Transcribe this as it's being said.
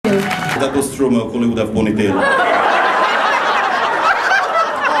that was true, Malcolm would have ponytail.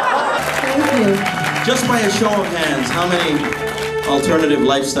 Thank you. Just by a show of hands, how many alternative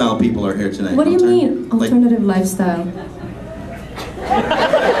lifestyle people are here tonight? What do you mean, alternative lifestyle?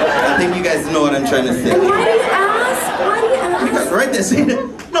 I think you guys know what I'm trying to say. Why do you ask? Why do you ask? Because right there, see?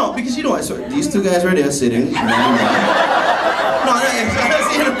 No, because you know what? So these two guys right there sitting. No,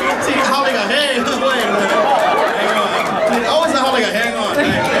 see how they go, hey, wait a minute. Hang on. See, always how they go, hang on.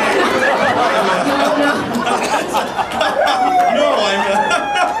 No, I'm not.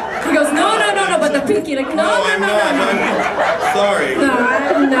 He goes, no, but the pinky, like, no. Sorry. No.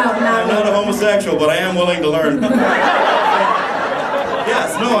 I'm not a homosexual, but I am willing to learn.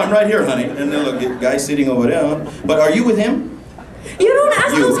 Yes, no, I'm right here, honey. And then look, the guy sitting over there. But are you with him? You don't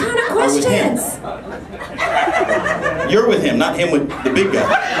ask those kind of questions. You're with him, not him with the big guy.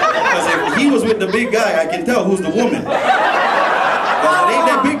 Because if he was with the big guy, I can tell who's the woman. Because it ain't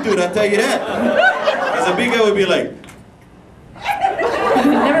that big dude, I'll tell you that. Because the big guy would be like,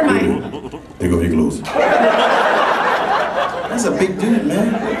 never mind. there go your clothes. That's a big dude,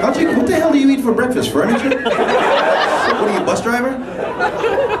 man. What the hell do you eat for breakfast? Furniture? What are you, bus driver?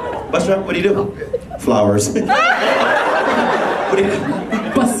 Bus driver? What do you do? Flowers. What do you do?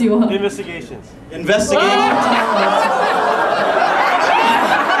 Bust you up. Investigations. Investigations?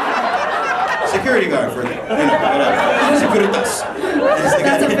 Security guard for whatever. Securitas.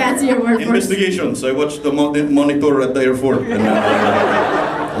 That's a fancier word for investigations. I watched the monitor at the airport. And,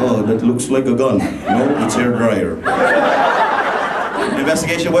 oh, that looks like a gun. No, it's hair dryer.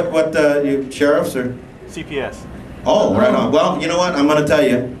 Investigation? What? You sheriffs or? CPS. Oh, right on. Well, you know what? I'm gonna tell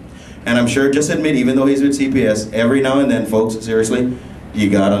you, and I'm sure. Just admit, even though he's with CPS, every now and then, folks, seriously, you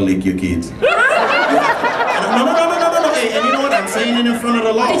gotta lick your kids. No. Hey, and you know what? I'm saying it in front of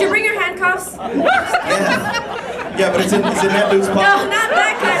the law. Did you bring your handcuffs? Yeah, but it's in that dude's pocket. No, not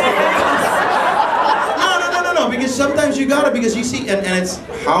that kind of handcuffs. No, because sometimes you gotta, because you see, and it's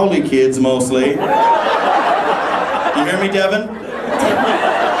howly kids mostly. You hear me, Devin?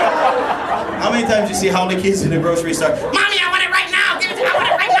 How many times you see howly kids in the grocery store? Mommy, I want it right now! Give it to me, I want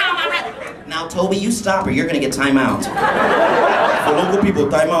it right now, Mama! Now, Toby, you stop or you're gonna get time out. For local people,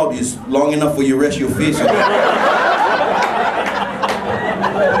 time out is long enough for you rest your face.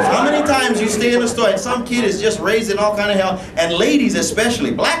 How many times you stay in a store and some kid is just raising all kind of hell, and ladies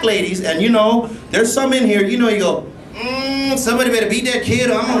especially, black ladies, and you know, there's some in here, you know, you go, somebody better beat that kid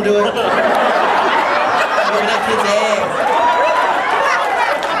or I'm gonna do it. Look at that kid's ass.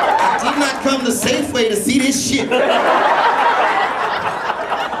 I did not come to Safeway to see this shit.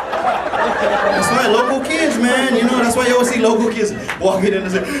 That's why local kids, man, you know, that's why you always see local kids walking in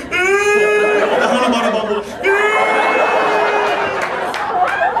and say,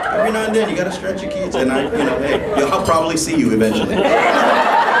 every now and then you gotta stretch your kids, and hey, I'll probably see you eventually.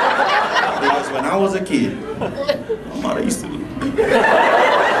 Because when I was a kid, my mother used to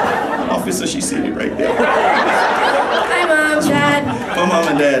officer, she's sitting right there. Hi, Mom, Dad. My mom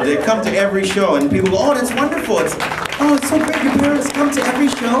and dad, they come to every show, and people go, oh, that's wonderful. It's so great your parents come to every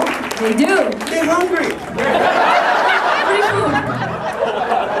show. They do. They're hungry. Pretty cool.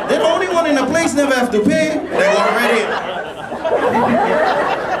 They're the only one in the place never have to pay. They walk right in.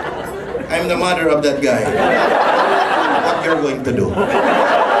 I'm the mother of that guy. What you're going to do?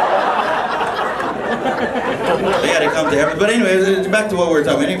 Yeah, they come to every. But anyway, back to what we're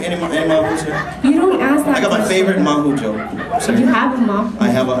talking. Any mahus here? You don't ask that. I got my favorite mahu joke. So you have a mahu? I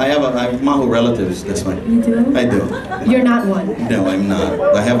have mahu relatives. That's why. You do? I do. You're not one. No, I'm not.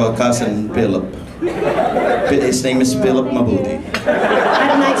 I have a cousin, Philip. His name is Philip Mabuti.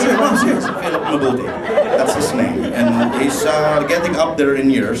 Serious, Philip Mabuti. That's his name. And he's getting up there in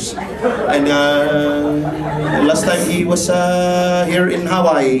years. And last time he was here in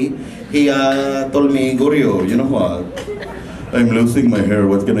Hawaii, he told me, Goryo, you know what? I'm losing my hair.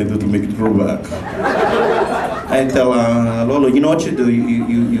 What can I do to make it grow back? I tell Lolo, you know what you do?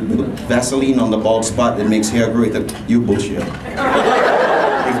 You put Vaseline on the bald spot that makes hair grow. You bullshit.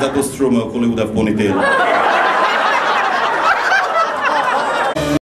 If that was true, Malcolm would have ponytail.